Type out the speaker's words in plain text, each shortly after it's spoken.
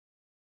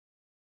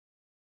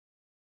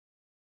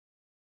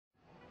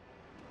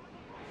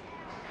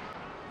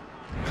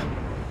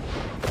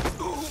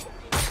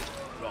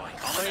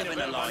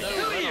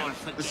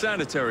The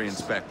sanitary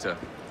inspector.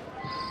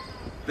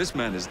 This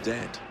man is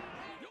dead.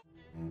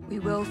 We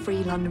will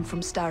free London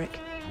from Starrick.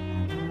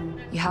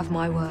 You have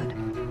my word.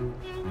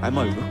 And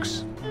my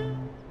looks.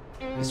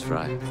 Miss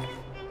Frye,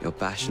 your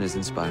passion is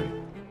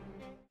inspiring.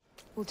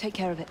 We'll take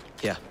care of it.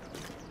 Here,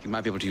 you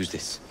might be able to use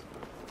this.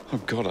 Oh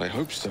God, I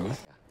hope so.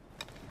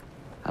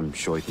 I'm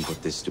sure you can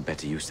put this to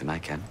better use than I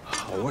can.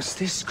 Oh, what's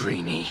this,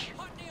 Greenie?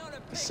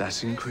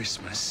 Assassin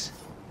Christmas.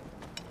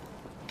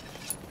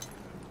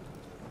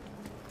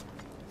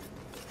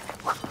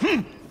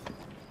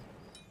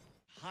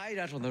 Hide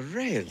out on the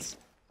rails.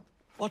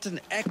 What an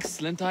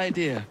excellent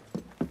idea.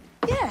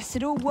 Yes,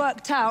 it all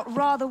worked out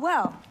rather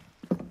well.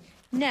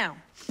 Now,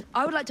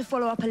 I would like to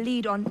follow up a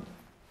lead on...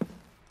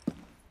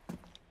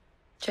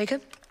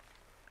 Jacob?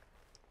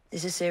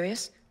 Is this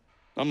serious?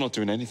 I'm not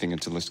doing anything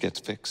until this gets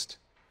fixed.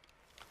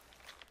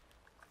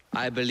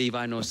 I believe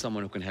I know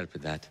someone who can help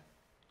with that.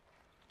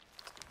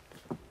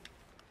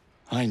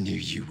 I knew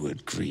you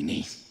would,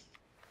 Greenie.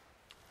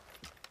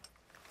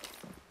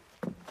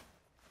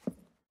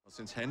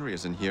 Since Henry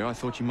isn't here, I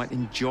thought you might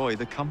enjoy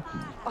the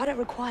company. I don't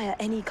require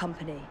any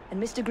company,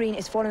 and Mr. Green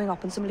is following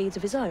up on some leads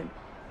of his own.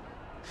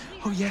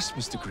 Oh yes,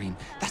 Mr. Green.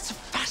 That's a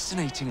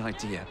fascinating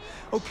idea.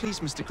 Oh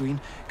please, Mr.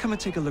 Green, come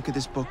and take a look at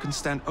this book and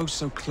stand oh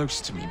so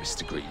close to me,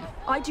 Mr. Green.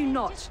 I do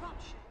not.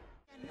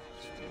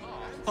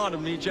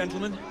 Pardon me,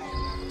 gentlemen.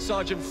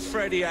 Sergeant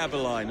Freddie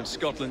Aberline of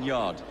Scotland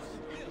Yard.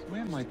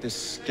 Where might this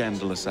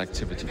scandalous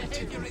activity be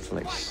taking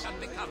place?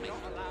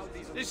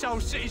 This whole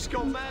city's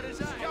gone mad as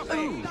that.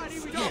 Oh,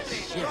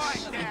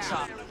 yes.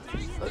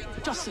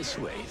 It's, just this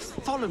way.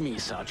 Follow me,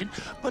 Sergeant,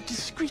 but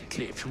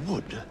discreetly, if you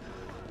would.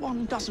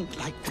 One doesn't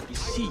like to be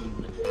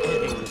seen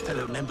airing a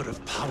fellow member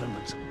of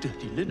Parliament's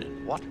dirty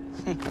linen, what?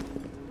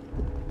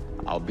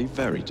 I'll be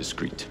very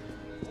discreet.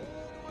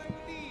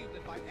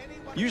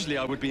 Usually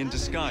I would be in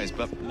disguise,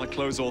 but my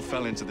clothes all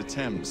fell into the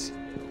Thames.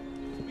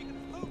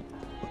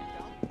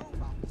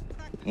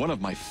 One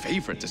of my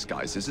favorite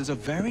disguises is a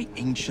very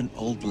ancient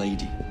old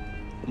lady,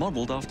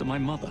 modeled after my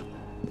mother.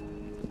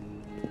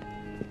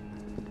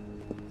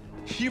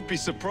 You'd be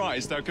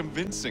surprised how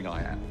convincing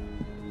I am.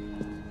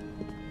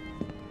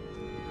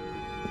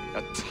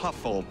 A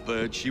tough old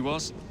bird she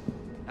was.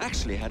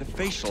 Actually had a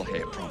facial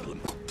hair problem.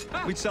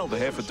 We'd sell the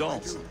hair for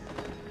dolls.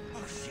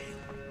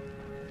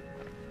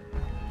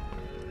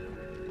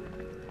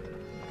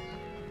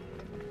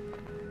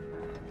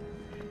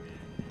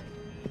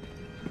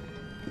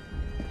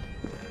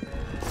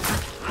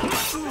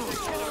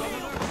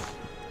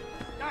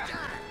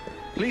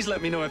 Please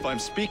let me know if I'm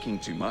speaking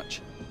too much.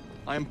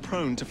 I am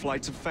prone to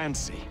flights of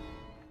fancy.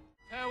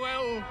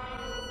 Farewell.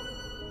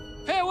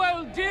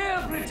 Farewell,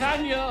 dear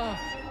Britannia.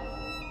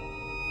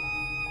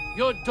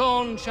 Your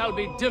dawn shall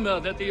be dimmer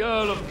that the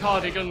Earl of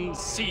Cardigan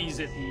sees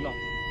it not.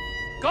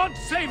 God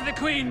save the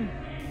Queen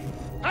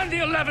and the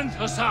 11th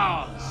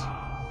Hussars!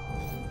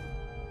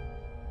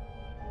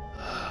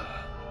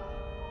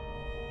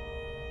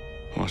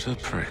 What a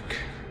prick.